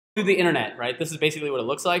To the internet, right? This is basically what it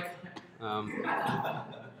looks like. All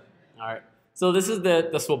right. So this is the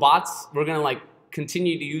SWOBOTs. We're gonna like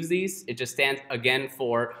continue to use these. It just stands again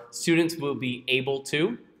for students will be able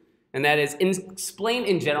to, and that is explain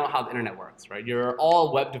in general how the internet works, right? You're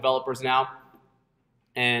all web developers now,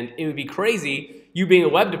 and it would be crazy you being a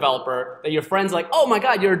web developer that your friends like, oh my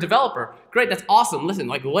God, you're a developer. Great, that's awesome. Listen,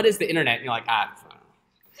 like, what is the internet? And you're like,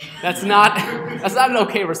 that's not an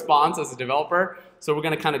okay response as a developer. So we're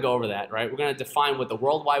going to kind of go over that, right? We're going to define what the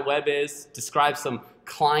World Wide Web is, describe some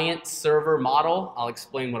client-server model. I'll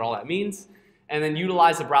explain what all that means. And then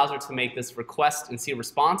utilize the browser to make this request and see a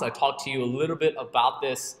response. I talked to you a little bit about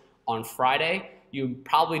this on Friday. You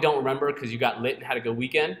probably don't remember because you got lit and had a good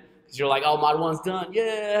weekend. Because you're like, oh, Mod 1's done,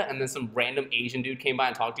 yeah. And then some random Asian dude came by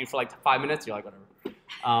and talked to you for like 5 minutes. You're like,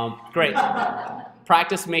 whatever. Great.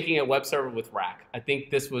 Practice making a web server with Rack. I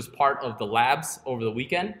think this was part of the labs over the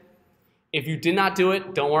weekend. If you did not do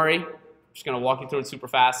it, don't worry. I'm just going to walk you through it super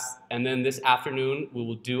fast. And then this afternoon, we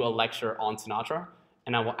will do a lecture on Sinatra.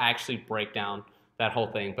 And I will actually break down that whole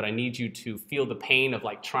thing. But I need you to feel the pain of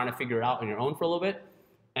like trying to figure it out on your own for a little bit.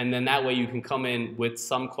 And then that way you can come in with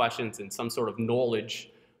some questions and some sort of knowledge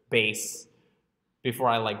base before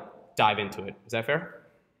I like dive into it. Is that fair?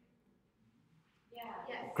 Yeah.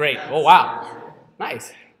 Yes. Great. Oh, wow.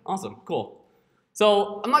 Nice. Awesome. Cool.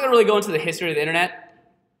 So I'm not going to really go into the history of the internet.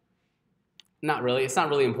 Not really. It's not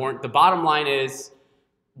really important. The bottom line is,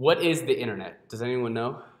 what is the internet? Does anyone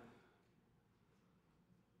know?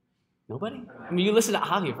 Nobody? I mean, you listen to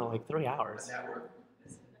Avi for like 3 hours. A network.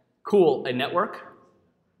 Cool. A network?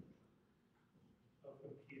 Of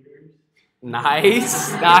computers.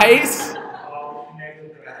 Nice. Nice. All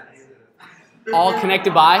connected by All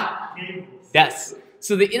connected by? cables. Yes.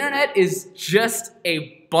 So the internet is just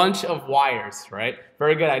a bunch of wires, right?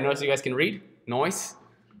 Very good. I notice you guys can read. Noise.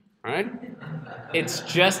 All right? It's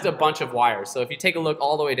just a bunch of wires. So if you take a look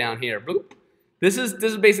all the way down here, boop, this is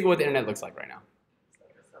basically what the internet looks like right now.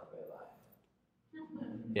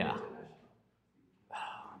 Yeah.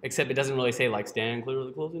 Except it doesn't really say like stand clear of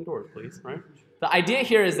the closing doors, please, right? The idea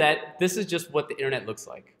here is that this is just what the internet looks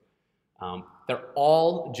like. They're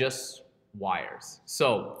all just wires.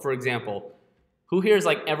 So, for example, who here has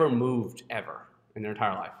like ever moved ever in their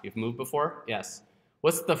entire life? You've moved before? Yes.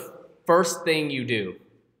 What's the first thing you do?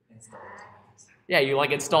 Yeah, you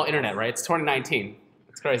like install internet, right? It's 2019.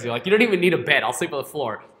 It's crazy. Like, you don't even need a bed. I'll sleep on the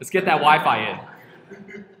floor. Let's get that Wi-Fi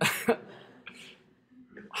in.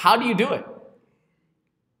 How do you do it?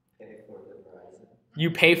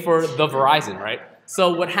 You pay for the Verizon, right?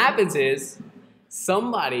 So what happens is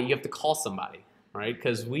you have to call somebody, right?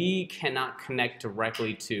 Because we cannot connect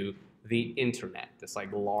directly to the internet, this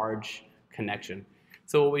like large connection.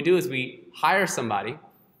 So what we do is we hire somebody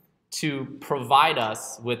to provide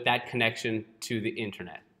us with that connection to the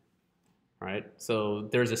internet, right? So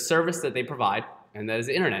there's a service that they provide, and that is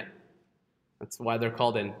the internet. That's why they're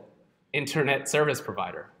called an internet service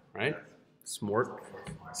provider, right? Smart.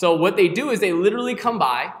 So what they do is they literally come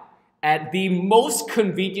by at the most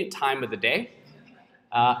convenient time of the day,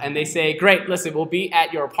 and they say, great, listen, we'll be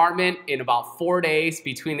at your apartment in about 4 days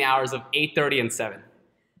between the hours of 8:30 and 7.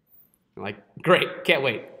 I'm like, great, can't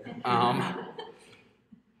wait.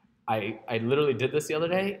 I literally did this the other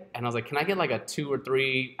day, and I was like, can I get like a 2 or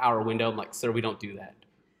 3 hour window? I'm like, sir, we don't do that.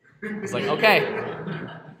 I was like, okay.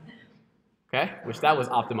 Okay, which that was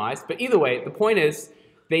optimized. But either way, the point is,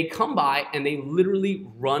 they come by and they literally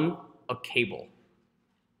run a cable.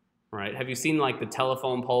 Right? Have you seen like the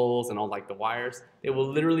telephone poles and all like the wires? They will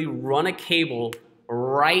literally run a cable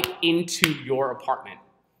right into your apartment.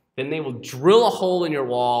 Then they will drill a hole in your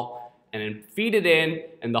wall and then feed it in,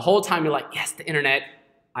 and the whole time you're like, yes, the internet.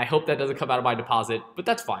 I hope that doesn't come out of my deposit, but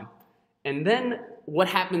that's fine. And then what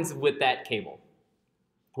happens with that cable?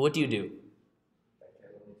 What do you do?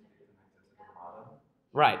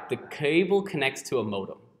 Right, the cable connects to a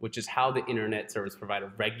modem, which is how the internet service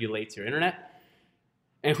provider regulates your internet.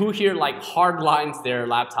 And who here like hard lines their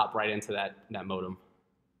laptop right into that modem?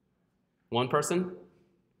 One person?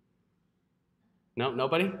 No,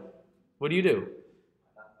 nobody? What do you do?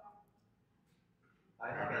 I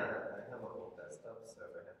have a whole desktop, so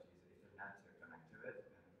I have to use Ethernet to connect to it.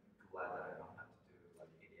 And I'm glad that I don't have to do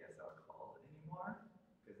like ADSL call anymore,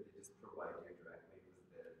 because they just provide you directly with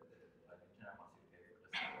the internet once you pay for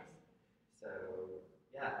the service. So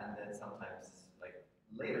yeah, and then sometimes like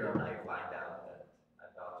later on I find out that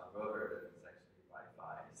about the router is actually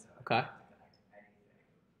Wi-Fi, so Okay. I have to connect to anything.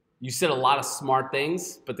 You said a lot of smart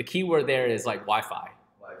things, but the key word there is like Wi-Fi,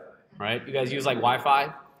 Wi-Fi. right? You guys use like Wi-Fi?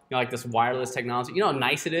 You know, like this wireless technology. You know how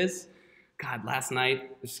nice it is? God, last night,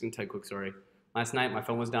 I'm just gonna tell you a quick story. Last night, my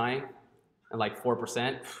phone was dying. and like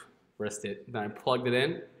 4%, risked it. Then I plugged it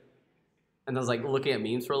in, and I was like looking at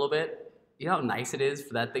memes for a little bit. You know how nice it is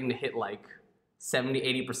for that thing to hit like 70,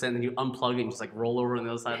 80%, and you unplug it and just like roll over on the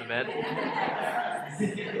other side of the bed?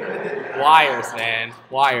 Wires, man,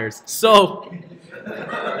 wires. So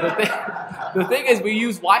the thing is, we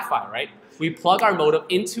use Wi-Fi, right? We plug our modem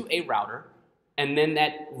into a router, and then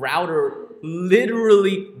that router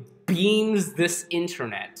literally beams this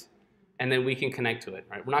internet, and then we can connect to it,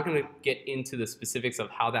 right? We're not going to get into the specifics of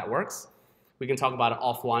how that works. We can talk about it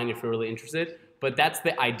offline if you're really interested, but that's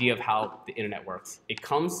the idea of how the internet works. It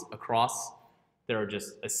comes across, there are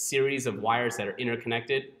just a series of wires that are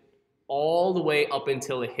interconnected all the way up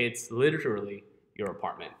until it hits literally your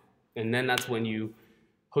apartment. And then that's when you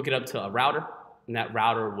hook it up to a router, and that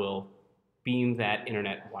router will beam that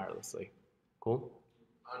internet wirelessly. Cool?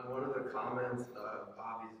 On one of the comments of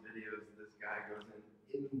Bobby's videos, this guy goes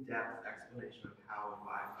in-depth explanation of how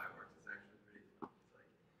Wi-Fi works. It's actually pretty fun. It's like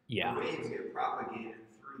Yeah. the waves get propagated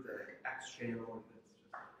through the X channel, and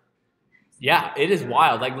it's just Yeah, it is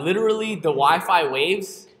wild. Like literally the Wi-Fi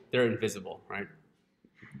waves, they're invisible, right?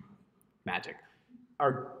 Magic.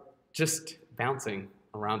 Are just bouncing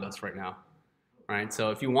around us right now, right?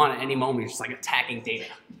 So if you want at any moment, you're just like attacking data.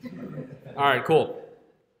 All right, cool.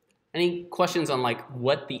 Any questions on like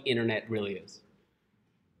what the internet really is?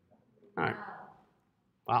 All right.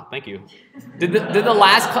 Wow, thank you. Did the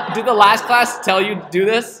last class tell you to do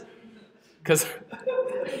this? Because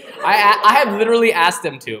I have literally asked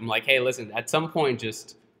them to. I'm like, hey, listen, at some point,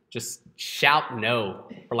 just shout no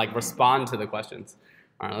or like respond to the questions.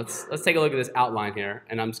 All right, let's take a look at this outline here,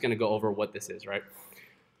 and I'm just going to go over what this is, right?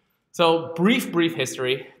 So brief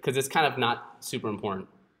history, because it's kind of not super important.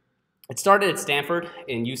 It started at Stanford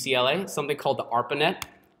in UCLA, something called the ARPANET.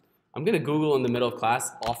 I'm going to Google in the middle of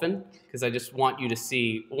class often, because I just want you to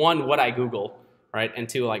see, one, what I Google, right, and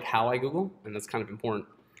two, like how I Google, and that's kind of important.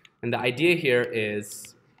 And the idea here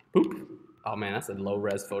is, boop. Oh man, that's a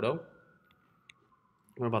low-res photo.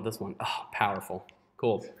 What about this one? Oh, powerful.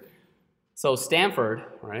 Cool. So Stanford,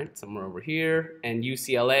 right, somewhere over here, and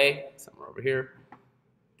UCLA, somewhere over here,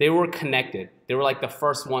 they were connected. They were like the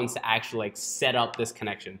first ones to actually like set up this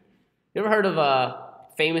connection. You ever heard of a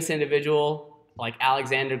famous individual like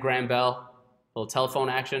Alexander Graham Bell? A little telephone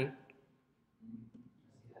action?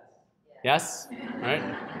 Yes? Right?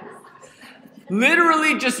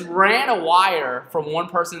 Literally just ran a wire from one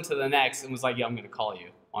person to the next and was like, yeah, I'm going to call you.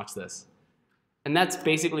 Watch this. And that's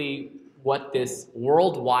basically what this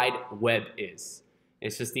World Wide Web is.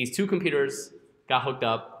 It's just these two computers got hooked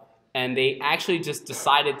up, and they actually just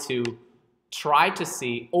decided to try to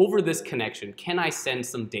see over this connection, can I send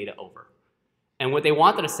some data over? And what they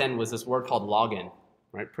wanted to send was this word called login,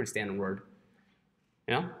 right? Pretty standard word.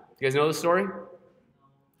 Yeah? You guys know the story?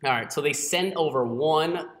 All right, so they send over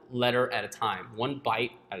one letter at a time, one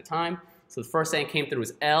byte at a time. So the first thing that came through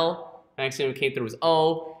was L, the next thing that came through was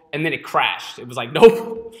O, and then it crashed. It was like,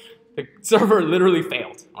 nope. The server literally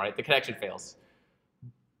failed, right? The connection fails.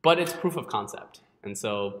 But it's proof of concept. And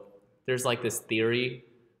so there's like this theory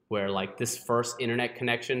where like this first internet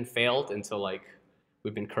connection failed, and so like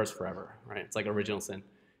we've been cursed forever, right? It's like original sin.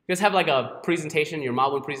 You guys have like a presentation, your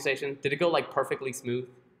Mod 1 presentation. Did it go like perfectly smooth?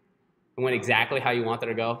 It went exactly how you wanted it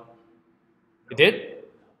to go? It did?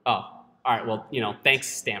 Oh, all right. Well, you know, thanks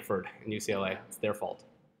Stanford and UCLA. It's their fault.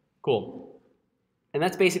 Cool. And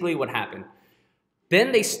that's basically what happened.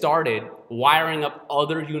 Then they started wiring up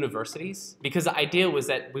other universities because the idea was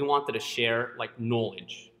that we wanted to share like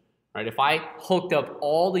knowledge, right? If I hooked up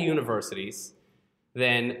all the universities,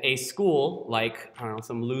 then a school like, I don't know,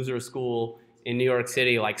 some loser school in New York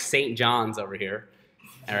City like St. John's over here,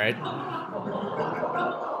 all right?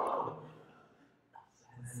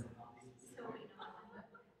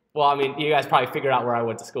 Well, I mean, you guys probably figured out where I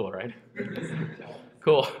went to school, right?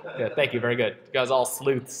 Cool. Yeah, thank you. Very good. You guys all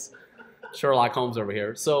sleuths. Sherlock Holmes over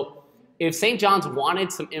here. So if St. John's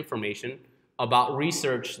wanted some information about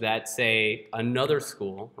research that, say, another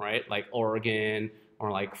school, right, like Oregon or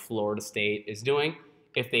like Florida State is doing,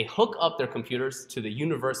 if they hook up their computers to the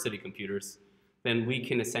university computers, then we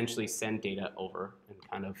can essentially send data over and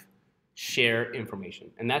kind of share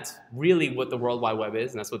information. And that's really what the World Wide Web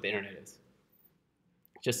is, and that's what the internet is.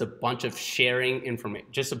 Just a bunch of sharing information,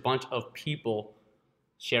 just a bunch of people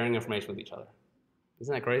sharing information with each other.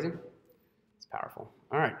 Isn't that crazy? It's powerful.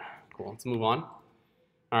 All right, cool. Let's move on.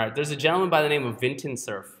 All right, there's a gentleman by the name of Vinton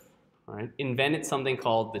Cerf, all right, invented something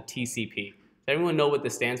called the TCP. Does everyone know what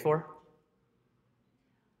this stands for?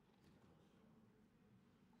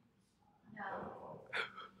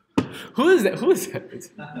 No. Who is that? Who is that?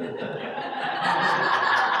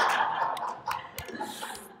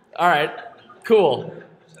 All right, cool.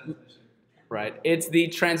 right? It's the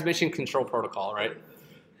transmission control protocol, right?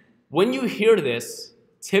 When you hear this,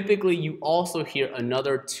 typically you also hear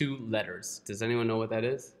another 2 letters. Does anyone know what that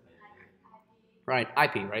is? Right,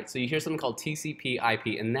 IP, right? So you hear something called TCP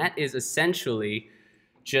IP, and that is essentially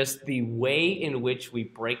just the way in which we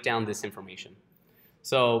break down this information.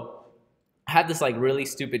 So I have this like really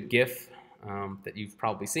stupid GIF that you've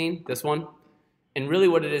probably seen, this one. And really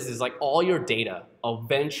what it is like all your data,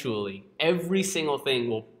 eventually, every single thing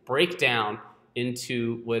will break down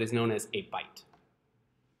into what is known as a byte.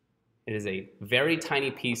 It is a very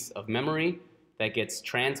tiny piece of memory that gets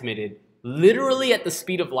transmitted literally at the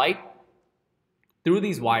speed of light through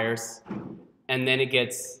these wires, and then it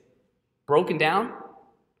gets broken down,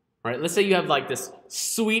 right? Let's say you have like this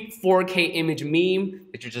sweet 4K image meme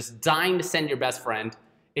that you're just dying to send your best friend.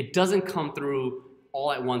 It doesn't come through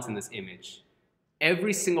all at once in this image.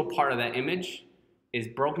 Every single part of that image is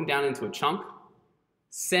broken down into a chunk,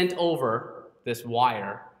 sent over this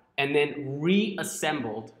wire, and then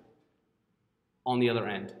reassembled on the other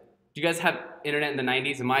end. Do you guys have internet in the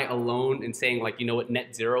 90s? Am I alone in saying like, you know what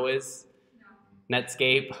net zero is?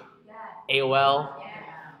 Netscape, AOL.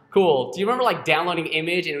 Cool. Do you remember like downloading an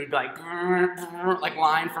image and it would be like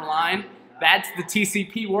line for line? That's the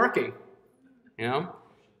TCP working, you know?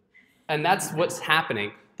 And that's what's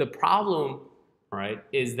happening. The problem, right,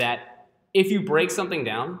 is that if you break something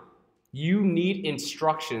down, you need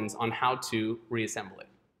instructions on how to reassemble it.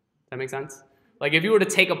 Does that make sense? Like if you were to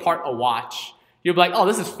take apart a watch, you'd be like, oh,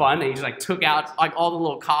 this is fun. And you just like took out like all the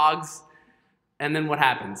little cogs. And then what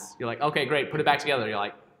happens? You're like, okay, great, put it back together. You're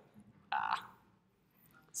like,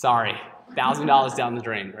 sorry, $1,000 down the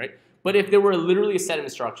drain, right? But if there were literally a set of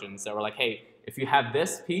instructions that were like, hey, if you have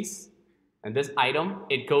this piece and this item,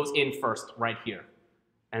 it goes in first right here.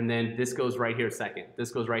 And then this goes right here second. This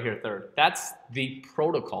goes right here third. That's the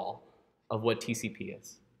protocol of what TCP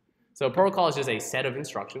is. So a protocol is just a set of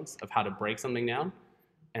instructions of how to break something down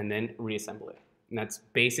and then reassemble it. And that's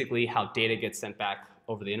basically how data gets sent back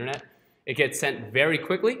over the internet. It gets sent very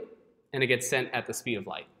quickly, and it gets sent at the speed of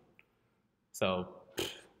light. So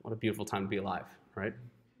what a beautiful time to be alive, right?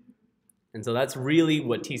 And so that's really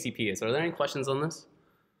what TCP is. Are there any questions on this?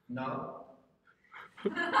 No.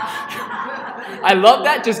 I love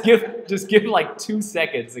that. Just give like 2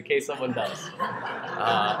 seconds in case someone does.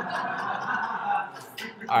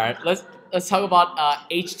 All right, let's talk about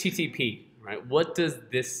HTTP. Right? What does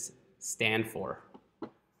this stand for?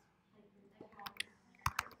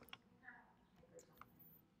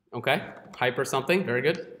 Okay, hyper something. Very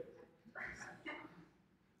good.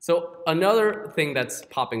 So another thing that's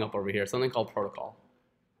popping up over here, something called protocol,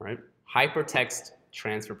 right? Hypertext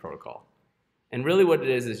transfer protocol. And really what it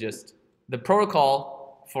is just the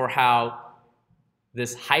protocol for how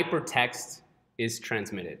this hypertext is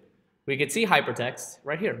transmitted. We could see hypertext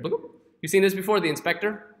right here. You've seen this before, the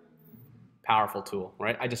inspector? Powerful tool,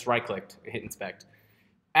 right? I just right-clicked and hit inspect.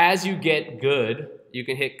 As you get good, you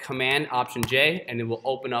can hit Command Option J, and it will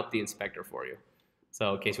open up the inspector for you.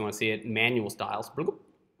 So in case you want to see it, manual styles.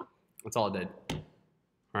 That's all it did.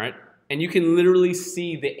 All right? And you can literally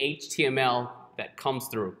see the HTML that comes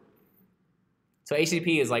through. So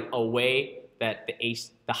HTTP is like a way that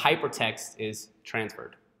the hypertext is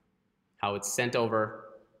transferred, how it's sent over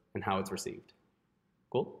and how it's received.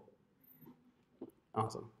 Cool?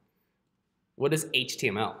 Awesome. What is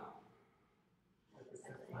HTML?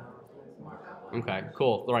 Okay,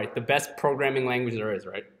 cool. All right, the best programming language there is,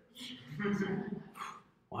 right?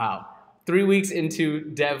 Wow. 3 weeks into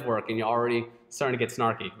dev work and you're already starting to get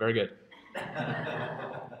snarky. Very good.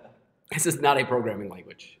 This is not a programming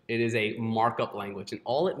language. It is a markup language, and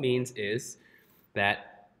all it means is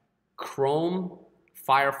that Chrome,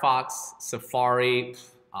 Firefox, Safari,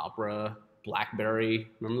 Opera, BlackBerry,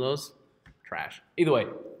 remember those? Trash. Either way,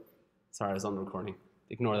 sorry, I was on the recording.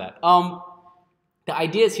 Ignore that. The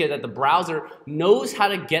idea is here that the browser knows how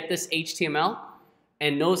to get this HTML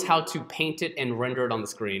and knows how to paint it and render it on the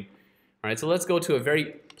screen. All right, so let's go to a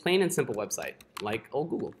very plain and simple website, like old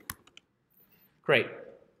Google. Great.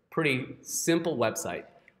 Pretty simple website.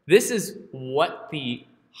 This is what the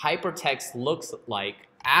hypertext looks like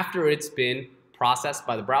after it's been processed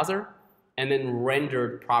by the browser and then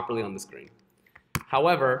rendered properly on the screen.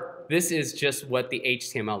 However, this is just what the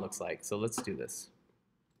HTML looks like. So let's do this.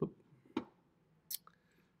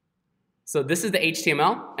 So this is the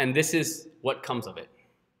HTML, and this is what comes of it.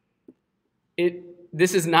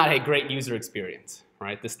 This is not a great user experience,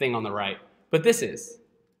 right? This thing on the right, but this is.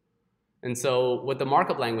 And so what the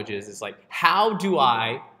markup language is like, how do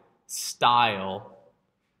I style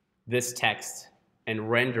this text and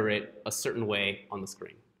render it a certain way on the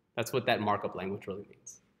screen? That's what that markup language really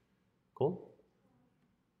means. Cool?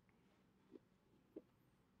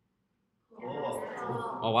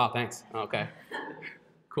 Oh, wow, thanks. Okay.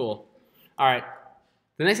 Cool. All right.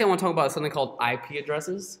 The next thing I want to talk about is something called IP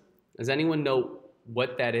addresses. Does anyone know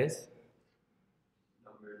what that is?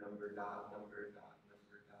 Number, dot, number, dot, number,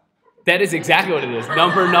 dot. That is exactly what it is.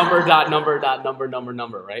 Number, dot,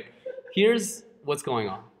 number, right? Here's what's going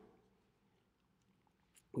on.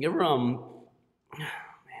 You ever, man,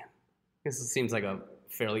 this seems like a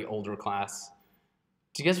fairly older class.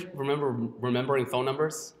 Do you guys remember remembering phone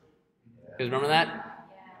numbers? You guys remember that?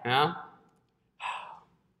 Yeah?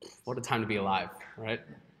 What a time to be alive, right?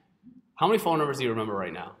 How many phone numbers do you remember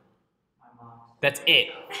right now? That's it.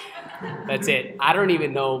 That's it. I don't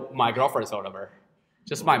even know my girlfriend's phone number.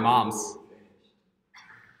 Just my mom's.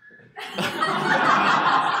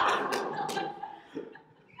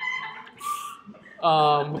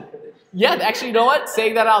 Yeah, actually, you know what?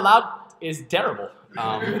 Saying that out loud is terrible.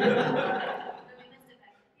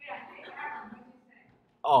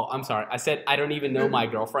 Oh, I'm sorry. I said I don't even know my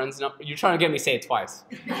girlfriend's number. You're trying to get me to say it twice.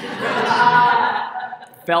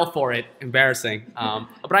 Fell for it. Embarrassing.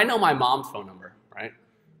 But I know my mom's phone number, right?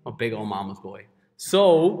 I'm a big old mama's boy.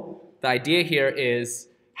 So the idea here is,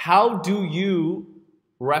 how do you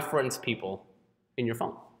reference people in your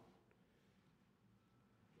phone?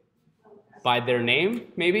 By their name,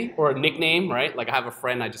 maybe? Or a nickname, right? Like I have a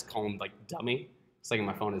friend, I just call him like Dummy. It's like in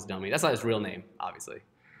my phone is Dummy. That's not his real name, obviously.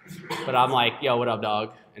 But I'm like, yo, what up,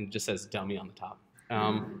 dog? And it just says Dummy on the top.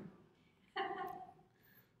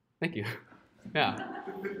 Thank you. Yeah.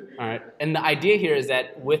 All right. And the idea here is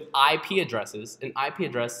that with IP addresses, an IP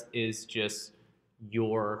address is just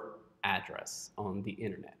your address on the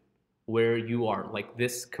internet, where you are. Like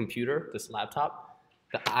this computer, this laptop,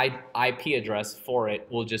 the IP address for it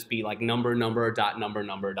will just be like number, dot, number.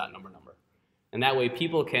 And that way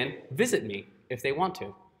people can visit me if they want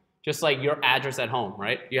to. Just like your address at home,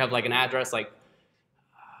 right? You have like an address like,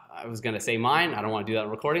 I was gonna say mine, I don't wanna do that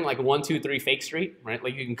in recording, like 123 Fake Street, right?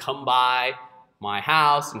 Like you can come by my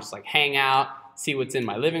house and just like hang out, see what's in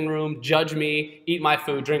my living room, judge me, eat my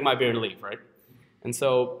food, drink my beer, and leave, right? And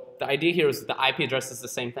so the idea here is that the IP address is the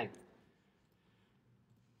same thing.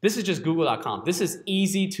 This is just google.com. This is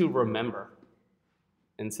easy to remember.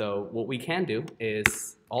 And so what we can do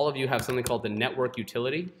is, all of you have something called the network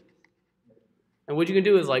utility. And what you can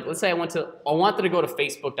do is, like, let's say I wanted to go to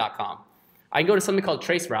facebook.com. I can go to something called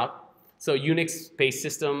traceroute. So Unix-based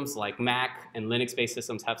systems like Mac and Linux-based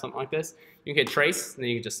systems have something like this. You can hit trace, and then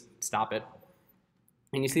you can just stop it.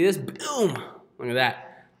 And you see this? Boom! Look at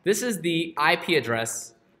that. This is the IP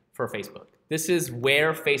address for Facebook. This is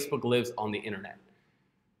where Facebook lives on the internet.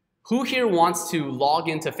 Who here wants to log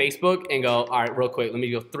into Facebook and go, all right, real quick, let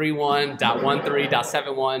me go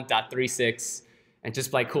 31.13.71.36, and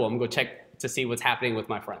just be like, cool, I'm going to go check to see what's happening with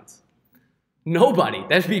my friends? Nobody.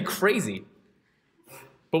 That'd be crazy.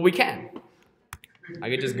 But we can. I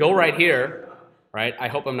could just go right here, right? I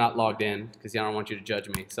hope I'm not logged in, because I don't want you to judge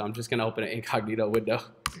me. So I'm just going to open an incognito window.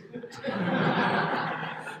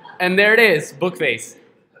 And there it is, Bookface.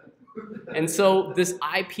 And so this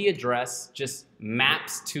IP address just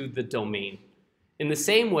maps to the domain in the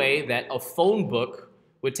same way that a phone book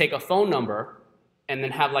would take a phone number and then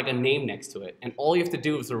have like a name next to it. And all you have to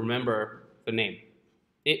do is remember the name.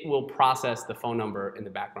 It will process the phone number in the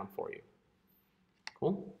background for you.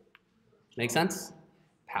 Cool? Make sense?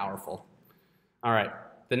 Powerful. All right.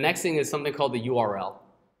 The next thing is something called the URL.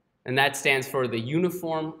 And that stands for the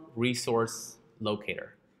Uniform Resource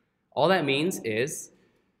Locator. All that means is,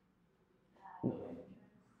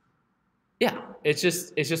 yeah, it's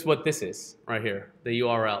just what this is right here, the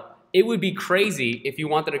URL. It would be crazy if you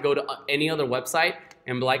wanted to go to any other website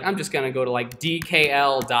and be like, I'm just gonna go to like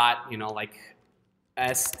dkl dot, like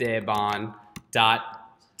esteban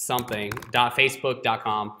dot something dot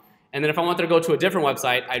facebook.com, and then if I wanted to go to a different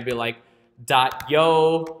website, I'd be like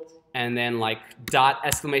 .yo and then like !@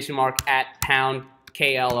 pound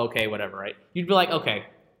KL, okay, whatever, right? You'd be like, okay,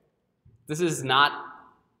 this is not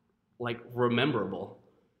like rememberable.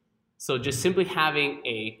 So just simply having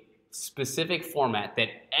a specific format that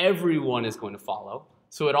everyone is going to follow,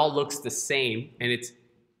 so it all looks the same and it's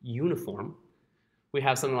uniform. We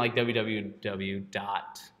have something like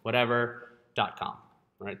www.whatever.com,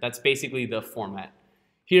 right? That's basically the format.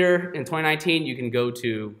 Here in 2019, you can go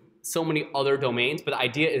to so many other domains, but the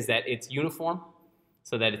idea is that it's uniform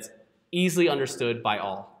so that it's easily understood by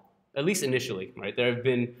all, at least initially, right? There have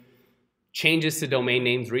been changes to domain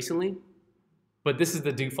names recently, but this is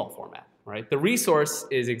the default format, right? The resource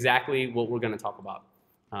is exactly what we're going to talk about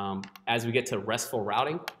as we get to RESTful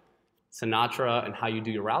routing, Sinatra, and how you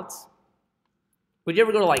do your routes. But you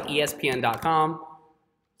ever go to like ESPN.com?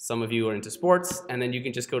 Some of you are into sports, and then you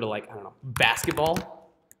can just go to like, I don't know, basketball.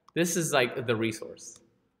 This is like the resource.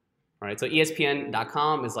 All right, so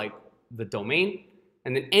ESPN.com is like the domain,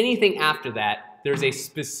 and then anything after that, there's a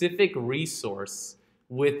specific resource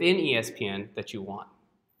within ESPN that you want.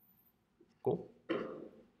 Cool.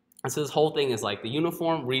 And so this whole thing is like the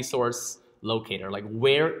uniform resource locator. Like,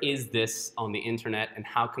 where is this on the internet, and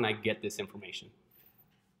how can I get this information?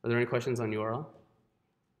 Are there any questions on URL?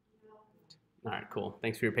 All right, cool.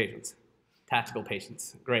 Thanks for your patience. Tactical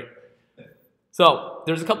patience. Great. So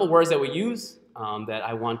there's a couple words that we use that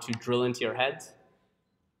I want to drill into your heads.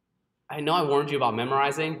 I know I warned you about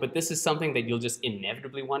memorizing, but this is something that you'll just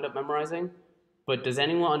inevitably wind up memorizing. But does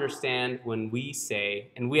anyone understand when we say,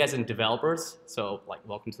 and we as in developers, so like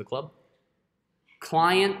welcome to the club,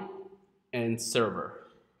 client and server?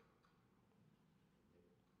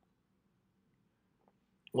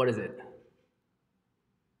 What is it?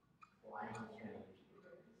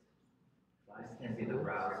 Can be the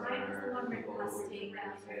browser. Client is the one people requesting who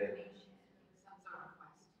that use it. information. Some sort of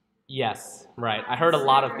request. Yes, right. I heard a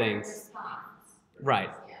lot of Server things. response. Right.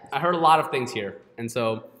 Yes. I heard a lot of things here. And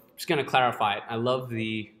so I'm just going to clarify it. I love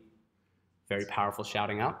the very powerful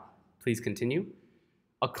shouting out. Please continue.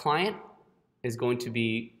 A client is going to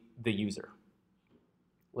be the user,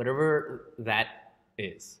 whatever that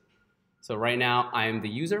is. So right now, I am the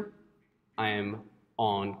user. I am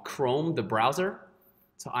on Chrome, the browser.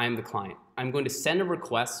 So I am the client. I'm going to send a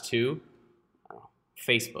request to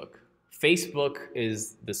Facebook. Facebook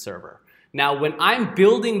is the server. Now, when I'm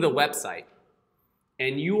building the website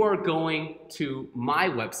and you are going to my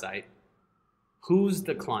website, who's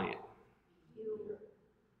the client? You.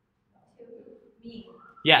 To me.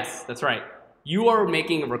 Yes, that's right. You are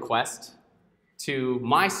making a request to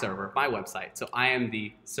my server, my website. So I am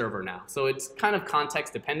the server now. So it's kind of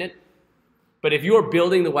context dependent. But if you're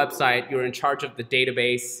building the website, you're in charge of the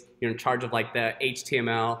database, you're in charge of like the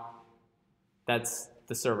HTML, that's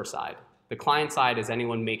the server side. The client side is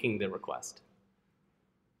anyone making the request.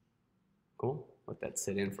 Cool? Let that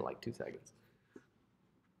sit in for like 2 seconds.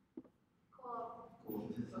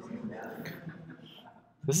 Cool.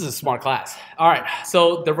 This is a smart class. All right,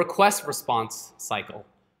 so the request response cycle.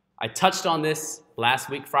 I touched on this last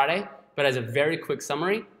week, Friday, but as a very quick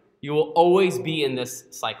summary, you will always be in this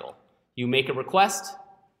cycle. You make a request.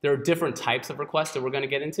 There are different types of requests that we're going to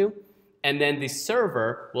get into. And then the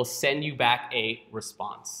server will send you back a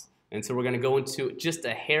response. And so we're going to go into just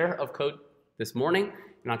a hair of code this morning,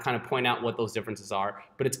 and I'll kind of point out what those differences are.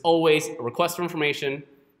 But it's always a request for information,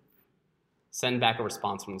 send back a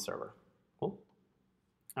response from the server. Cool?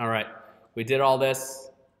 All right. We did all this.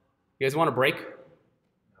 You guys want a break?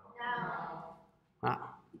 No. Wow.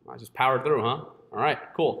 I just powered through, huh? All right,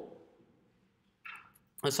 cool.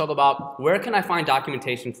 Let's talk about where can I find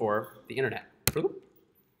documentation for the internet?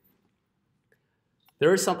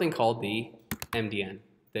 There is something called the MDN,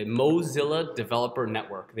 the Mozilla Developer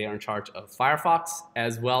Network. They are in charge of Firefox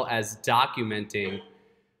as well as documenting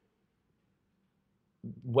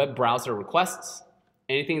web browser requests,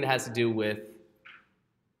 anything that has to do with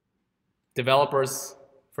developers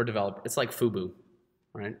for developers. It's like FUBU,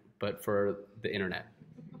 right? But for the internet.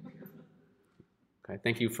 Okay,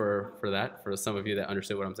 thank you for that, for some of you that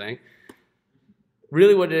understood what I'm saying.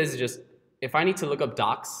 Really what it is just, if I need to look up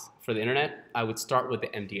docs for the internet, I would start with the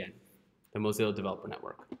MDN, the Mozilla Developer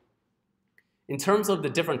Network. In terms of the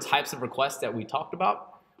different types of requests that we talked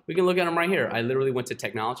about, we can look at them right here. I literally went to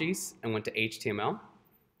technologies and went to HTML,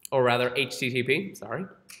 or rather HTTP, sorry.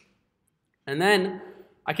 And then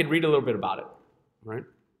I could read a little bit about it, right?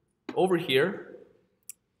 Over here,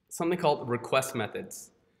 something called request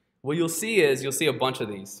methods. What you'll see is, you'll see a bunch of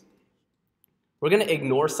these. We're gonna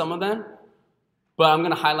ignore some of them, but I'm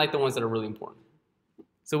gonna highlight the ones that are really important.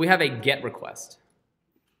 So we have a GET request.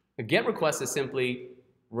 A GET request is simply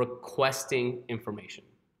requesting information.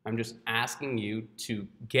 I'm just asking you to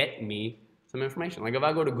get me some information. Like if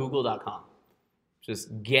I go to google.com,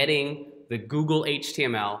 just getting the Google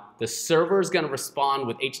HTML, the server is gonna respond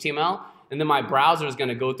with HTML, and then my browser is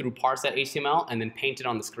gonna go through, parse that HTML, and then paint it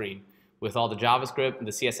on the screen with all the JavaScript and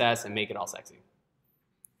the CSS and make it all sexy.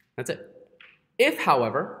 That's it. If,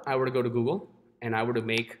 however, I were to go to Google and I were to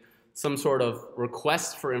make some sort of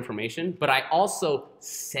request for information, but I also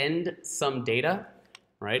send some data,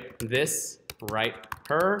 right? This right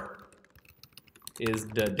here is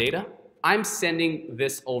the data. I'm sending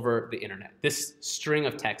this over the internet, this string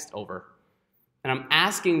of text over. And I'm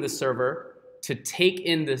asking the server to take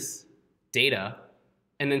in this data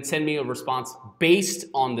and then send me a response based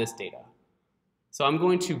on this data. So I'm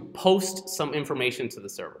going to post some information to the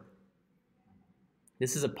server.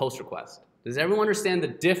 This is a post request. Does everyone understand the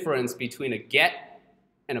difference between a get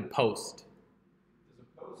and a post? Does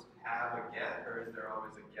a post have a get, or is there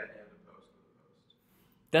always a get and a post with a post?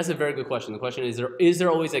 That's a very good question. The question is there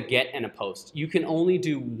always a get and a post? You can only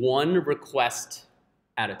do one request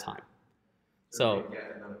at a time. So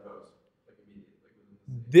get and then a post, like immediately, like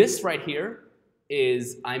within the same. this right here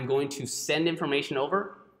is I'm going to send information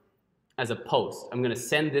over as a post. I'm going to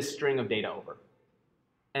send this string of data over.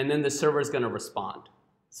 And then the server is going to respond.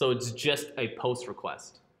 So it's just a post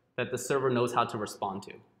request that the server knows how to respond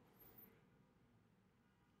to.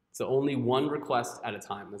 So only one request at a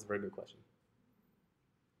time. That's a very good question.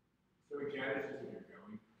 So a get is just if you're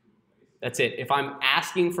going to a place. That's it. If I'm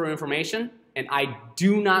asking for information and I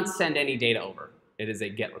do not send any data over, it is a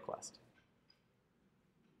GET request.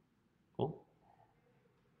 Cool?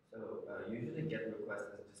 So usually GET request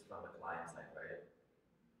is just from the client side, right?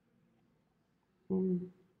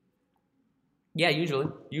 Yeah, usually.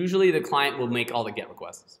 Usually the client will make all the GET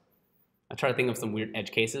requests. I try to think of some weird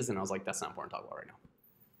edge cases, and I was like, that's not important to talk about right now.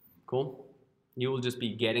 Cool? You will just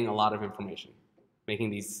be getting a lot of information, making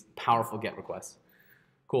these powerful GET requests.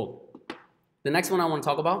 Cool. The next one I want to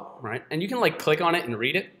talk about, right? And you can like click on it and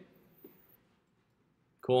read it.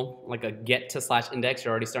 Cool. Like a get to / index.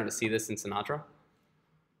 You're already starting to see this in Sinatra.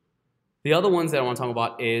 The other ones that I want to talk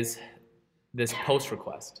about is this post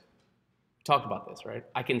request. We talked about this, right?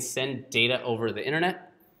 I can send data over the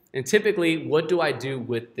internet. And typically, what do I do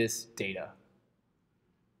with this data?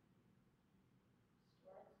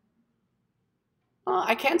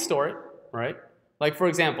 I can store it, right? Like for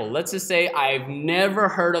example, let's just say I've never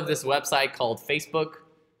heard of this website called Facebook,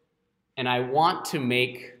 and I want to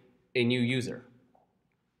make a new user.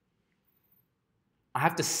 I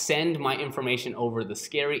have to send my information over the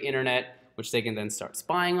scary internet, which they can then start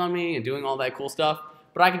spying on me and doing all that cool stuff.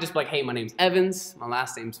 But I can just be like, hey, my name's Evans, my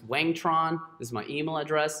last name's Wangtron, this is my email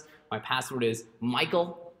address, my password is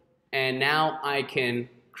Michael, and now I can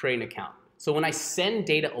create an account. So when I send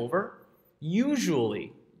data over,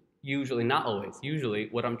 usually, not always, usually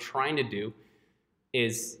what I'm trying to do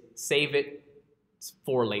is save it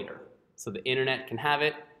for later. So the internet can have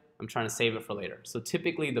it, I'm trying to save it for later. So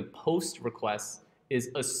typically the post request is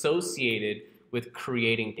associated with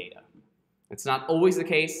creating data. It's not always the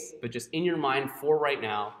case, but just in your mind for right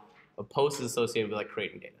now, a post is associated with like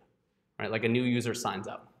creating data, right? Like a new user signs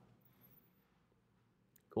up.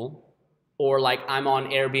 Cool? Or like I'm on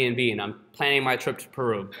Airbnb and I'm planning my trip to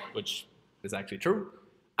Peru, which is actually true.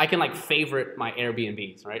 I can like favorite my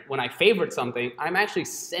Airbnbs, right? When I favorite something, I'm actually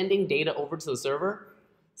sending data over to the server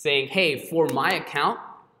saying, hey, for my account,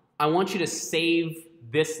 I want you to save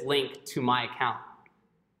this link to my account.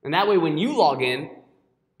 And that way when you log in,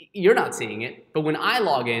 you're not seeing it, but when I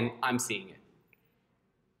log in, I'm seeing it.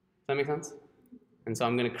 Does that make sense? And so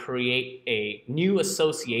I'm going to create a new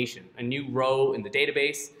association, a new row in the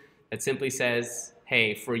database that simply says,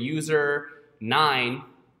 hey, for user 9,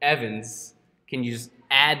 Evans, can you just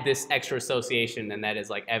add this extra association, and that is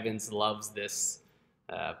like Evans loves this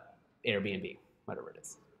Airbnb, whatever it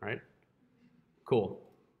is, right? Cool.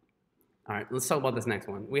 All right, let's talk about this next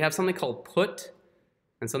one. We have something called put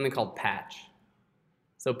and something called patch.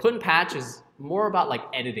 So put and patch is more about like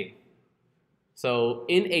editing. So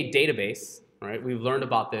in a database, right, we've learned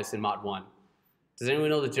about this in Mod 1. Does anyone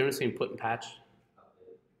know the difference between put and patch?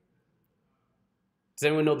 Does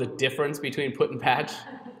anyone know the difference between put and patch?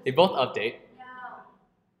 They both update.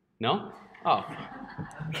 No. No? Oh.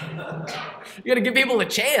 You gotta give people a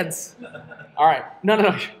chance. All right.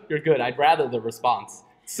 No, you're good. I'd rather the response.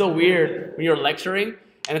 It's so weird when you're lecturing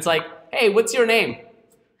and it's like, hey, what's your name?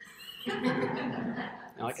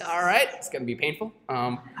 I'm like, all right, it's gonna be painful. But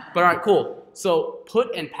all right, cool. So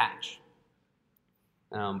put and patch.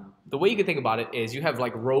 The way you can think about it is you have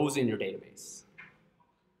like rows in your database,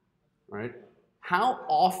 right? How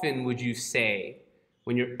often would you say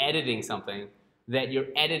when you're editing something that you're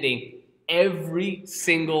editing every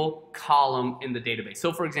single column in the database?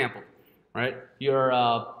 So for example, right, you're,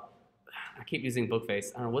 I keep using Bookface.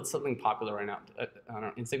 I don't know, what's something popular right now? I don't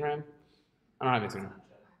know, Instagram? I don't have Instagram.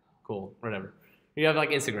 Cool, whatever. You have like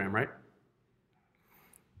Instagram, right?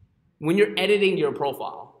 When you're editing your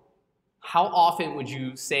profile, how often would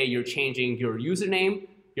you say you're changing your username,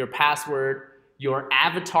 your password, your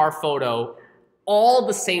avatar photo, all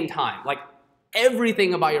the same time? Like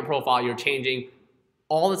everything about your profile you're changing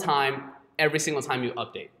all the time, every single time you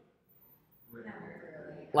update.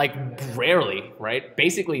 Like rarely, right?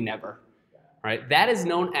 Basically never, right? That is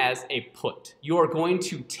known as a put. You are going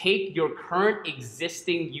to take your current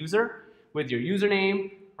existing user with your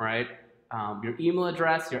username, right? Your email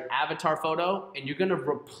address, your avatar photo, and you're gonna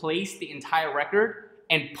replace the entire record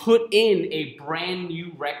and put in a brand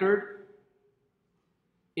new record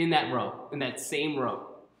in that row, in that same row.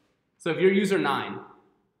 So if you're user 9,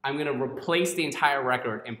 I'm going to replace the entire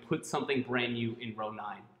record and put something brand new in row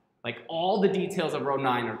 9. Like all the details of row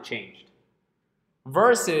 9 are changed.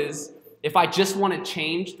 Versus if I just want to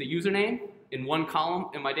change the username in one column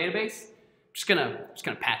in my database, I'm just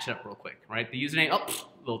gonna patch it up real quick, right? The username, oh,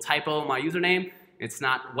 little typo in my username. It's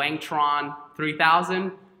not Wangtron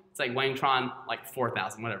 3000. It's like Wangtron like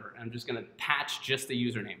 4000, whatever. And I'm just gonna patch just the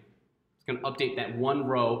username. It's gonna update that one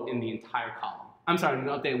row in the entire column. I'm sorry, I'm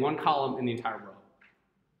gonna update one column in the entire row.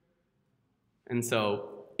 And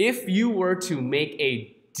so if you were to make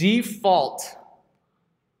a default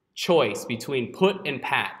choice between put and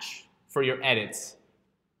patch for your edits,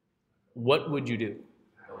 what would you do?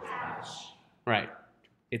 Right,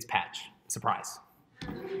 it's patch. Surprise.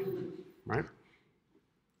 Right?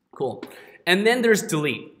 Cool. And then there's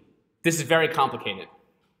delete. This is very complicated.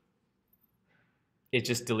 It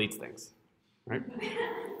just deletes things, right?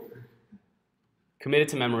 Commit it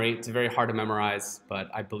to memory. It's very hard to memorize, but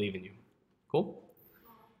I believe in you. Cool?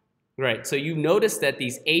 Right, so you notice that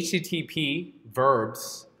these HTTP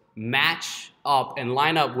verbs match up and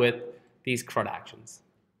line up with these CRUD actions.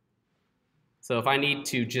 So if I need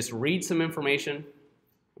to just read some information,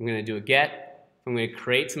 I'm going to do a get. If I'm going to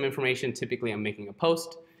create some information, typically I'm making a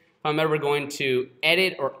post. If I'm ever going to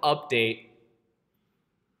edit or update,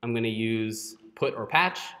 I'm going to use put or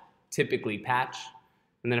patch, typically patch.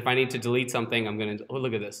 And then if I need to delete something, I'm going to, oh,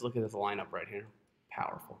 look at this lineup right here.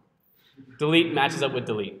 Powerful. Delete matches up with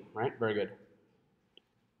delete, right? Very good.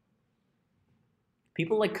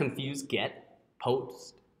 People like confuse get,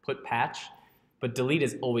 post, put, patch, but delete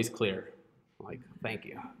is always clear. Like, thank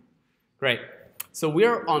you. Great. So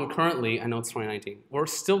we're on currently, I know it's 2019, we're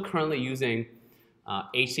still currently using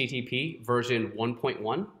HTTP version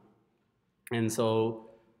 1.1. And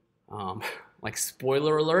so, like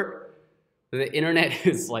spoiler alert, the internet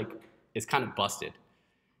is kind of busted.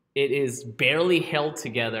 It is barely held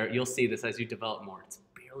together. You'll see this as you develop more. It's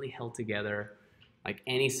barely held together. Like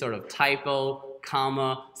any sort of typo,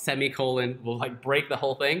 comma, semicolon will like break the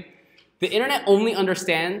whole thing. The internet only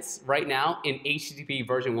understands right now in HTTP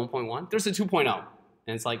version 1.1. There's a 2.0,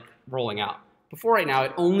 and it's like rolling out. Before right now,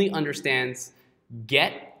 it only understands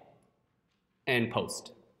get and post.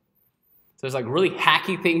 So there's like really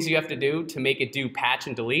hacky things you have to do to make it do patch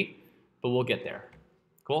and delete, but we'll get there.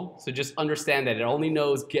 Cool? So just understand that it only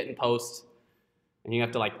knows get and post, and you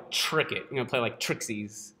have to like trick it. You're gonna play like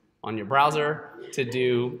Trixies on your browser to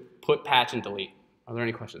do put, patch, and delete. Are there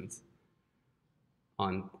any questions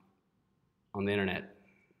on the internet?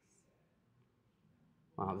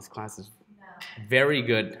 Wow, this class is very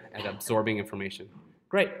good at absorbing information.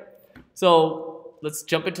 Great. So let's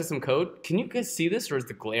jump into some code. Can you guys see this, or is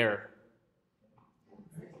the glare?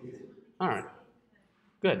 All right.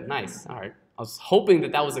 Good, nice, all right. I was hoping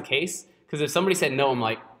that that was the case, because if somebody said no, I'm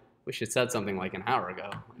like, we should have said something like an hour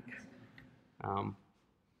ago.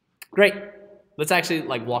 Great. Let's actually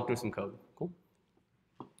like walk through some code. Cool.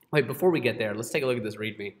 Wait, before we get there, let's take a look at this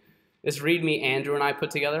README. This README Andrew and I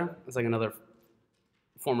put together. It's like another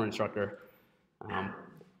former instructor.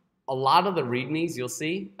 A lot of the READMEs you'll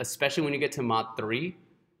see, especially when you get to Mod 3,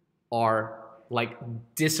 are like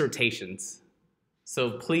dissertations.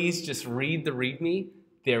 So please just read the README.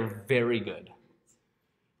 They're very good.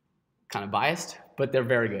 Kind of biased, but they're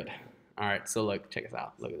very good. All right, so look, check us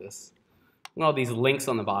out. Look at this. Look at all these links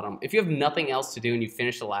on the bottom. If you have nothing else to do and you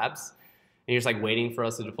finish the labs, and you're just like waiting for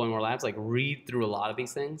us to deploy more labs, like read through a lot of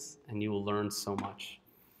these things, and you will learn so much.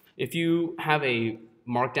 If you have a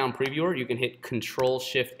Markdown previewer, you can hit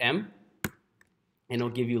Control-Shift-M, and it'll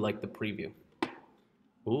give you like the preview.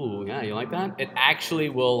 Ooh, yeah, you like that? It actually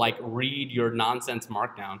will like read your nonsense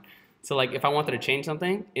Markdown. So like if I wanted to change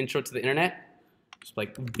something, intro to the internet, just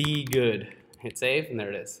like be good. Hit save, and there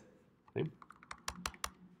it is. Okay.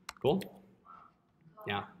 Cool?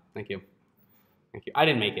 Yeah, thank you. Thank you. I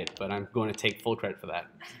didn't make it, but I'm going to take full credit for that.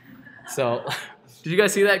 So, did you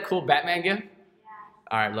guys see that cool Batman gif? Yeah.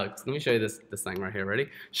 All right, look, let me show you this thing right here. Ready?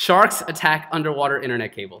 Sharks attack underwater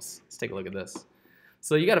internet cables. Let's take a look at this.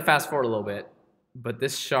 So you got to fast forward a little bit, but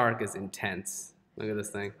this shark is intense. Look at this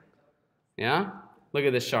thing. Yeah? Look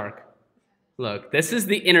at this shark. Look, this is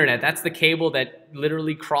the internet. That's the cable that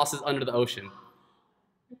literally crosses under the ocean.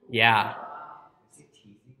 Yeah. Is it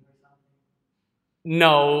teasing or something?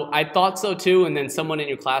 No, I thought so too, and then someone in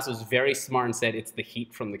your class was very smart and said it's the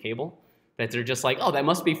heat from the cable. That they're just like, oh, that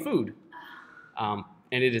must be food. And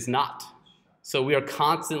it is not. So we are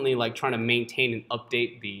constantly like trying to maintain and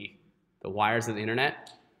update the wires of the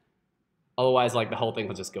internet. Otherwise, like the whole thing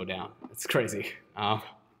will just go down. It's crazy.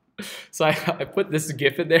 So I put this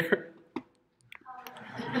GIF in there.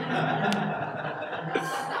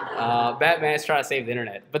 Batman's trying to save the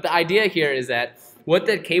internet. But the idea here is that What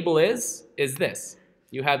that cable is this.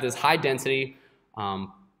 You have this high density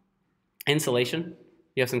insulation.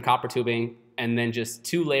 You have some copper tubing, and then just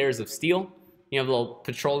 2 layers of steel. You have a little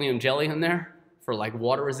petroleum jelly in there for like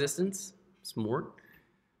water resistance, some more.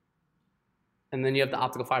 And then you have the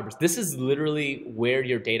optical fibers. This is literally where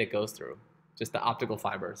your data goes through, just the optical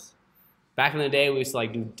fibers. Back in the day, we used to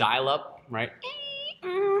like do dial-up, right?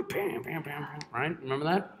 Right? Remember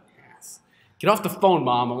that? Yes. Get off the phone,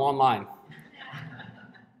 Mom. I'm online.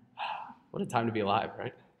 What a time to be alive,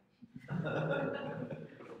 right?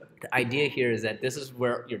 The idea here is that this is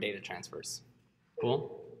where your data transfers.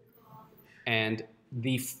 Cool? And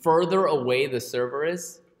the further away the server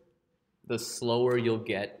is, the slower you'll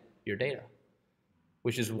get your data.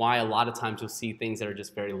 Which is why a lot of times you'll see things that are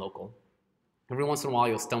just very local. Every once in a while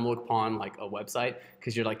you'll stumble upon like a website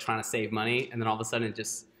because you're like trying to save money, and then all of a sudden it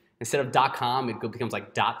just, instead of .com, it becomes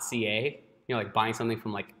like .ca. You're like buying something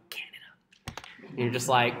from like Canada. And you're just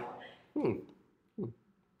like,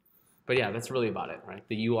 But yeah, that's really about it, right?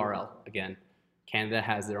 The URL, again, Canada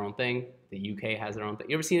has their own thing. The UK has their own thing.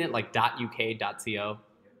 You ever seen it like .uk, .co?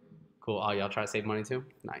 Cool. Oh, y'all try to save money too?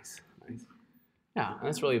 Nice, nice. Yeah,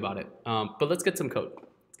 that's really about it. But let's get some code.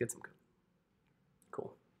 Let's get some code.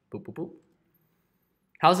 Cool. Boop, boop, boop.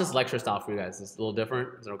 How's this lecture style for you guys? Is it a little different?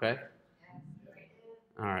 Is it okay?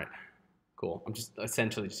 All right. Cool. I'm just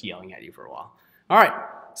essentially just yelling at you for a while. All right.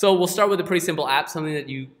 So we'll start with a pretty simple app, something that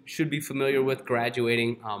you should be familiar with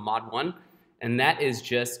graduating Mod 1. And that is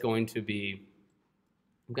just going to be,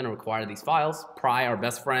 I'm going to require these files, Pry, our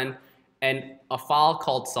best friend, and a file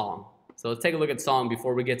called song. So let's take a look at song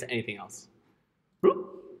before we get to anything else.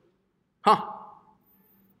 Huh.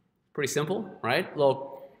 Pretty simple, right?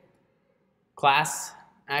 Little class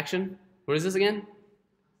action. What is this again?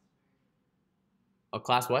 A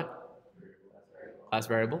class what? Class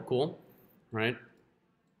variable. Cool. Right?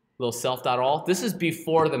 Little self.all. This is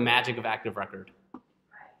before the magic of Active Record. Is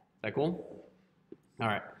that cool? All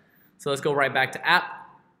right. So let's go right back to app.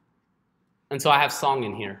 And so I have song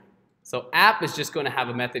in here. So app is just going to have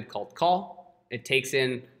a method called call. It takes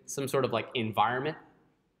in some sort of like environment.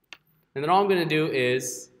 And then all I'm going to do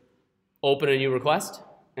is open a new request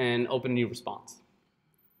and open a new response.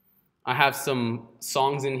 I have some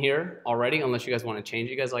songs in here already, unless you guys want to change.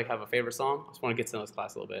 You guys like have a favorite song? I just want to get to know this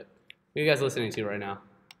class a little bit. What are you guys listening to right now?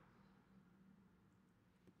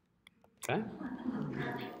 Okay.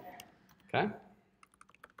 Okay.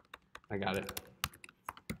 I got it.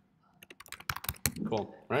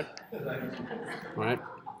 Cool, right? All right.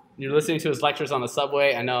 You're listening to his lectures on the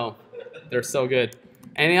subway. I know. They're so good.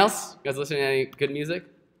 Anything else? You guys listening to any good music?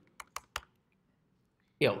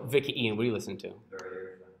 Yo, Vicky, Ian, what are you listening to? I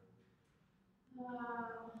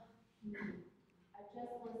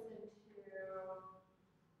just listened to,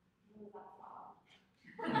 what was that song?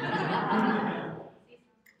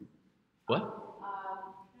 What?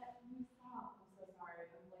 That new song. I'm so sorry,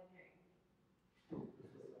 I'm blanking.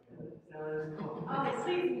 Oh, Please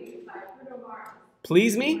Me by Bruno Mars.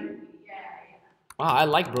 Please Me? Yeah. Wow, I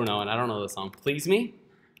like Bruno, and I don't know the song. Please Me?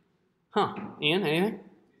 Huh. Ian, anything?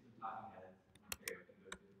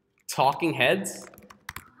 Talking Heads?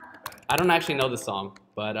 I don't actually know the song,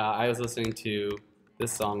 but I was listening to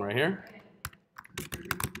this song right here.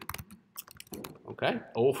 Okay.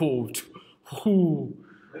 Oh,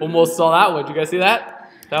 almost saw that one. Did you guys see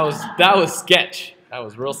that? That was sketch. That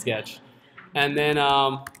was real sketch. And then,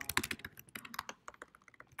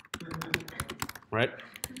 right?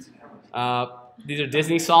 These are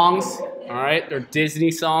Disney songs. All right, they're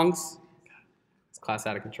Disney songs. It's class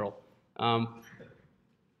out of control.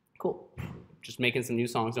 Cool. Just making some new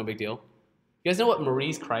songs, no big deal. You guys know what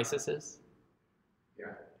Marie's Crisis is?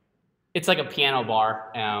 Yeah. It's like a piano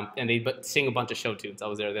bar, and they sing a bunch of show tunes. I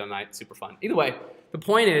was there the other night, super fun. Either way, the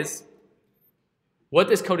point is, what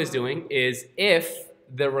this code is doing is if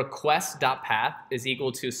the request.path is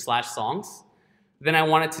equal to /songs, then I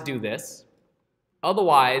want it to do this.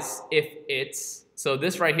 Otherwise, if it's, so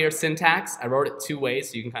this right here, syntax, I wrote it 2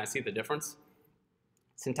 ways so you can kind of see the difference.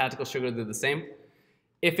 Syntactical sugar, they're the same.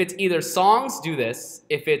 If it's either songs, do this.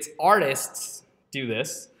 If it's artists, do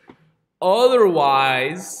this.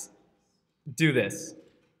 Otherwise, do this.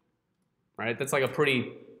 Right? That's like a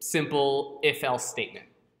pretty simple if-else statement.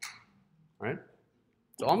 Right?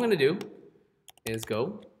 So all I'm going to do is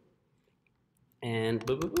go and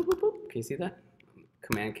boop, boop, boop, boop, boop. Can you see that?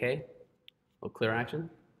 Command K, little clear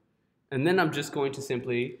action. And then I'm just going to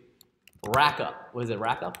simply rack up. What is it,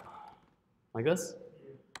 rack up? Like this?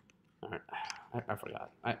 All right. I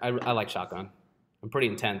forgot. I like shotgun. I'm pretty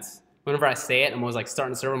intense. Whenever I say it, I'm always like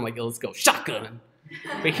starting to serve. I'm like, yo, let's go shotgun.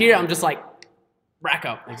 But here, I'm just like rack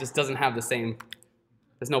up. It just doesn't have the same.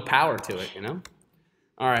 There's no power to it, you know.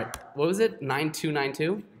 All right, what was it?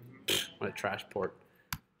 9292? What a trash port.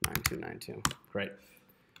 9292. Great.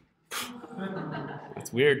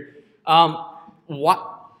 That's weird.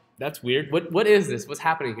 What? That's weird. What is this? What's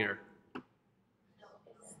happening here?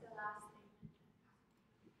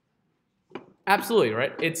 Absolutely,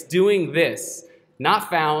 right? It's doing this, not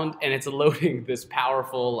found, and it's loading this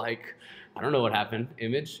powerful, like, I don't know what happened,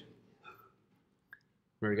 image.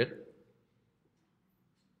 Very good.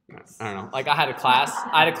 I don't know. Like I had a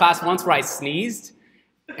class once where I sneezed,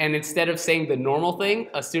 and instead of saying the normal thing,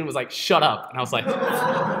 a student was like, "Shut up," and I was like,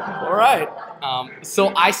 "All right."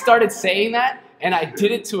 So I started saying that, and I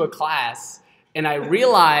did it to a class, and I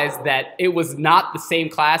realized that it was not the same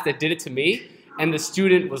class that did it to me, and the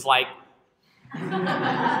student was like,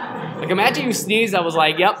 imagine you sneezed. I was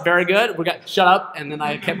like, "Yep, very good. We got shut up," and then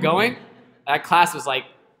I kept going. That class was like,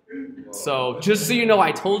 so just so you know,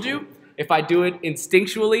 I told you. If I do it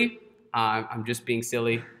instinctually, I'm just being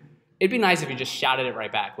silly. It'd be nice if you just shouted it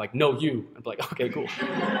right back, like, "No, you." I'd be like, "Okay, cool."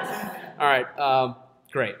 All right,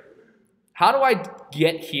 great. How do I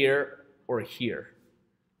get here or here?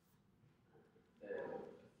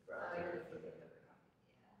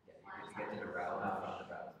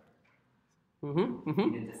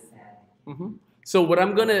 So what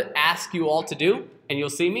I'm going to ask you all to do, and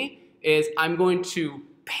you'll see me, is I'm going to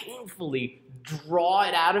painfully draw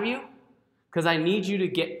it out of you because I need you to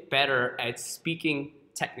get better at speaking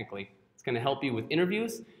technically. It's going to help you with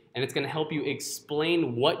interviews, and it's going to help you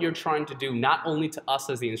explain what you're trying to do, not only to us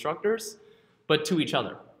as the instructors, but to each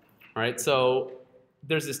other. All right, so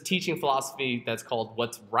there's this teaching philosophy that's called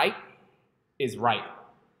what's right is right.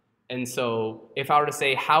 And so if I were to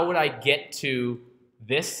say, how would I get to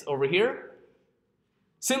this over here?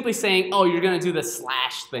 Simply saying, oh, you're going to do the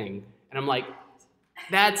slash thing. And I'm like,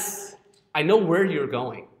 I know where you're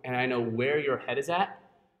going, and I know where your head is at,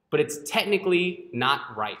 but it's technically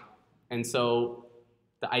not right. And so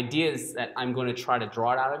the idea is that I'm going to try to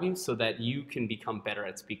draw it out of you so that you can become better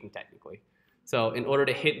at speaking technically. So in order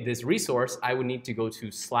to hit this resource, I would need to go to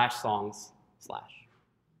 /songs/.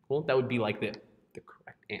 Cool? That would be like the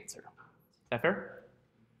correct answer. Is that fair?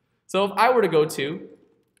 So if I were to go to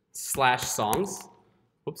 /songs,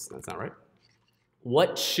 oops, that's not right.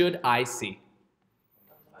 What should I see?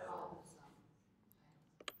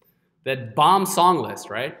 That bomb song list,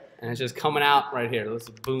 right? And it's just coming out right here. Let's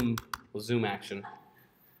boom, zoom action,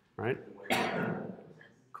 right?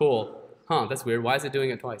 Cool. Huh, that's weird. Why is it doing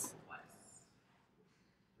it twice?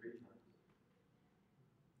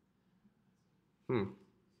 Do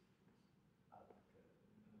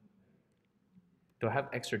I have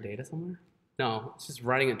extra data somewhere? No, it's just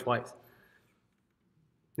writing it twice.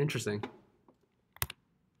 Interesting.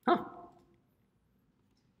 Huh.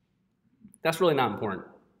 That's really not important.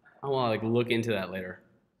 I want to look into that later.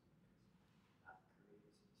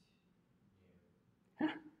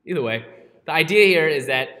 Either way, the idea here is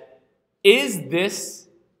that, is this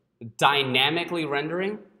dynamically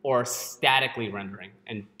rendering or statically rendering?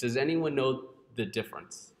 And does anyone know the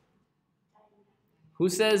difference? Who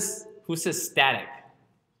says static?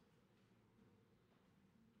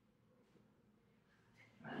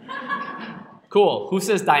 Cool. Who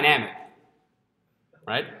says dynamic?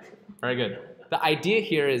 Right? Very good. The idea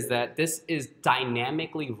here is that this is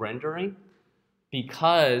dynamically rendering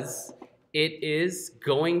because it is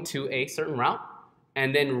going to a certain route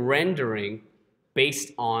and then rendering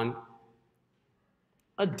based on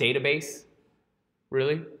a database,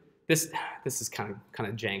 really. This is kind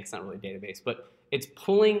of jank. It's not really a database, but it's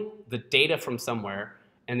pulling the data from somewhere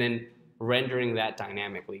and then rendering that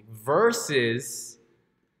dynamically versus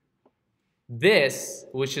this,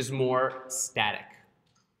 which is more static.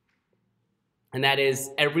 And that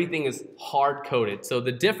is, everything is hard-coded. So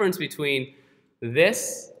the difference between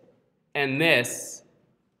this and this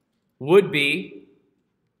would be,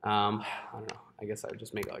 I don't know, I guess I would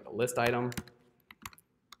just make it like a list item.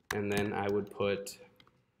 And then I would put,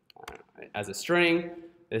 as a string,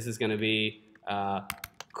 this is going to be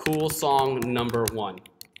cool song number 1.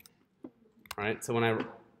 All right, so when I,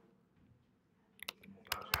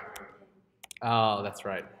 oh, that's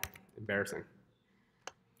right, embarrassing.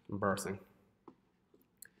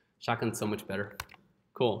 Shotgun's so much better.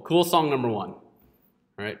 Cool. Cool song number 1. All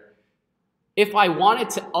right. If I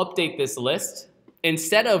wanted to update this list,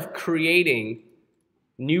 instead of creating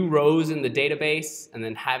new rows in the database and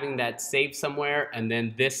then having that saved somewhere and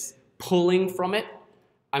then this pulling from it,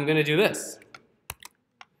 I'm going to do this.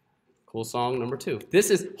 Cool song number 2.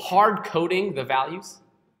 This is hard coding the values,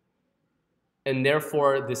 and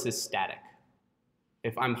therefore this is static.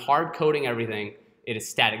 If I'm hard coding everything, it is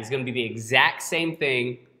static. It's going to be the exact same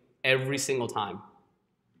thing every single time.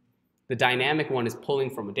 The dynamic one is pulling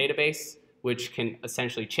from a database, which can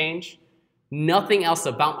essentially change. Nothing else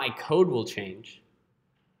about my code will change.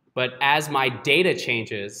 But as my data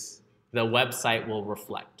changes, the website will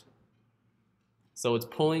reflect. So it's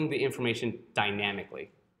pulling the information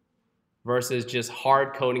dynamically versus just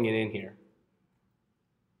hard coding it in here.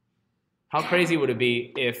 How crazy would it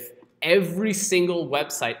be if every single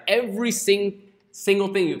website, every single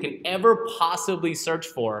thing you can ever possibly search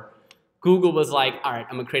for, Google was like, all right,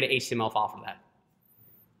 I'm going to create an HTML file for that.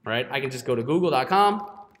 All right, I can just go to google.com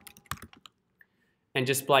and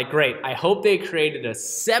just be like, great, I hope they created a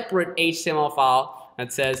separate HTML file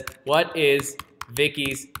that says, what is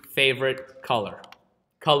Vicky's favorite color?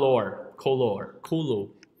 Color,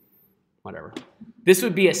 whatever. This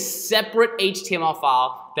would be a separate HTML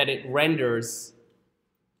file that it renders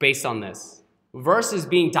based on this, versus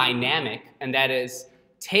being dynamic, and that is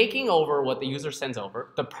taking over what the user sends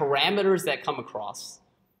over, the parameters that come across,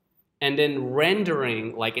 and then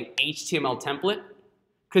rendering like an HTML template,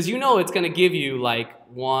 because you know it's going to give you like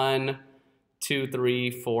 1, 2,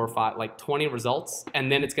 3, 4, 5, like 20 results,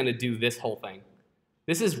 and then it's going to do this whole thing.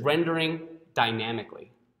 This is rendering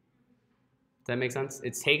dynamically. Does that make sense?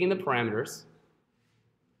 It's taking the parameters,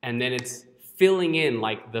 and then it's filling in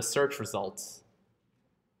like the search results,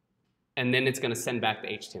 and then it's going to send back the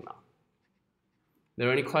HTML. Are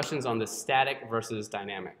there any questions on the static versus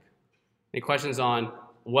dynamic? Any questions on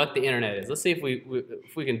what the internet is? Let's see if we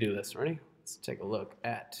can do this. Ready? Let's take a look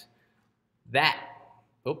at that.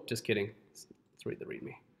 Oh, just kidding. Let's read the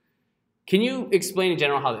README. Can you explain in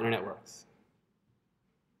general how the internet works?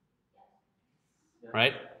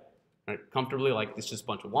 Right? Right? Comfortably, like it's just a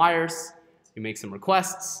bunch of wires. You make some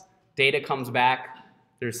requests. Data comes back.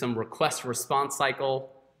 There's some request response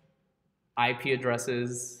cycle. IP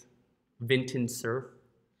addresses, vint and cerf,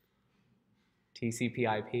 TCP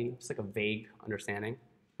IP, just like a vague understanding,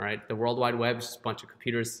 right? The World Wide Web is just a bunch of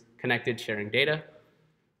computers connected, sharing data.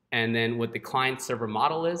 And then what the client-server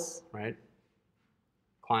model is, right?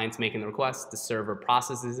 Client's making the request, the server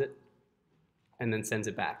processes it, and then sends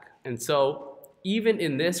it back. And so even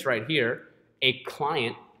in this right here, a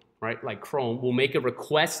client, right, like Chrome, will make a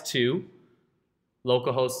request to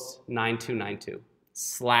localhost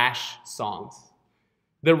 9292/songs.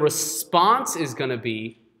 The response is going to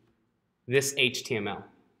be this HTML.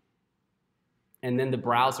 And then the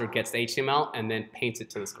browser gets the HTML and then paints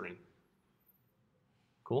it to the screen.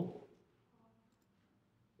 Cool?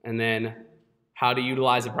 And then how to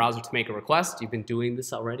utilize a browser to make a request. You've been doing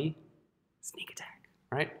this already. Sneak attack,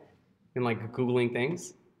 right? And like Googling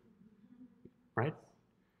things, right?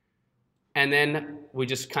 And then we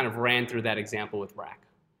just kind of ran through that example with Rack.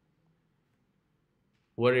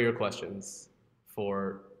 What are your questions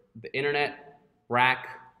for the internet,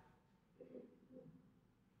 Rack,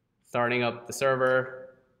 starting up the server?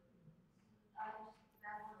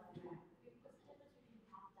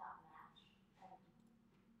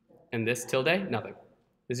 And this tilde? Nothing.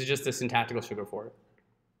 This is just the syntactical sugar for it.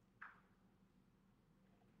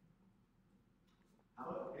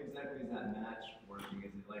 How exactly is that match working?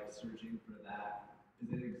 Is it like searching for that?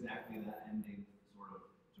 Is it exactly that ending sort of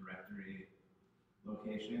directory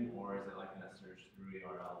location, or is it like in a search through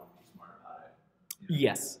URL and be smart about it? You know?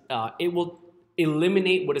 Yes, it will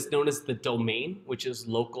eliminate what is known as the domain, which is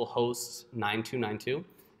localhost 9292.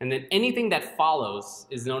 And then anything that follows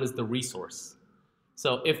is known as the resource.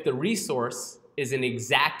 So if the resource is an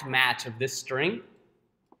exact match of this string,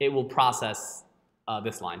 it will process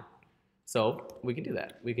this line. So we can do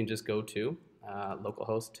that. We can just go to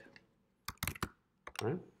localhost. All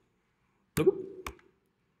right.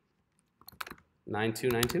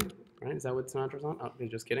 9292, right? Is that what Sinatra's on? Oh,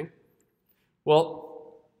 just kidding.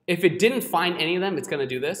 Well, if it didn't find any of them, it's going to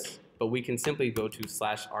do this. But we can simply go to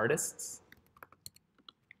 /artists.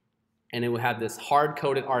 And it will have this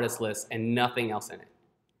hard-coded artist list and nothing else in it.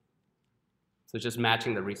 So it's just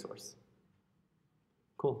matching the resource.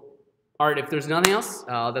 Cool. All right, if there's nothing else,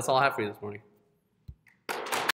 that's all I have for you this morning.